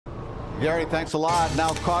Gary, thanks a lot. Now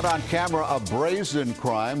caught on camera, a brazen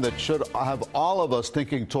crime that should have all of us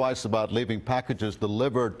thinking twice about leaving packages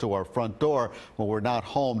delivered to our front door when we're not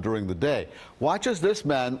home during the day. Watch as this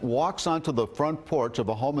man walks onto the front porch of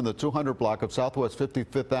a home in the 200 block of Southwest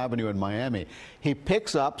 55th Avenue in Miami. He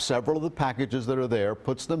picks up several of the packages that are there,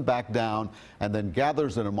 puts them back down, and then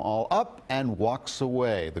gathers them all up and walks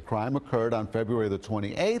away. The crime occurred on February the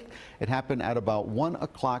 28th. It happened at about 1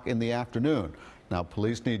 o'clock in the afternoon. Now,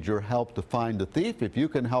 police need your help to find the thief. If you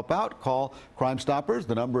can help out, call Crime Stoppers.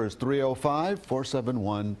 The number is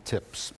 305-471-TIPS.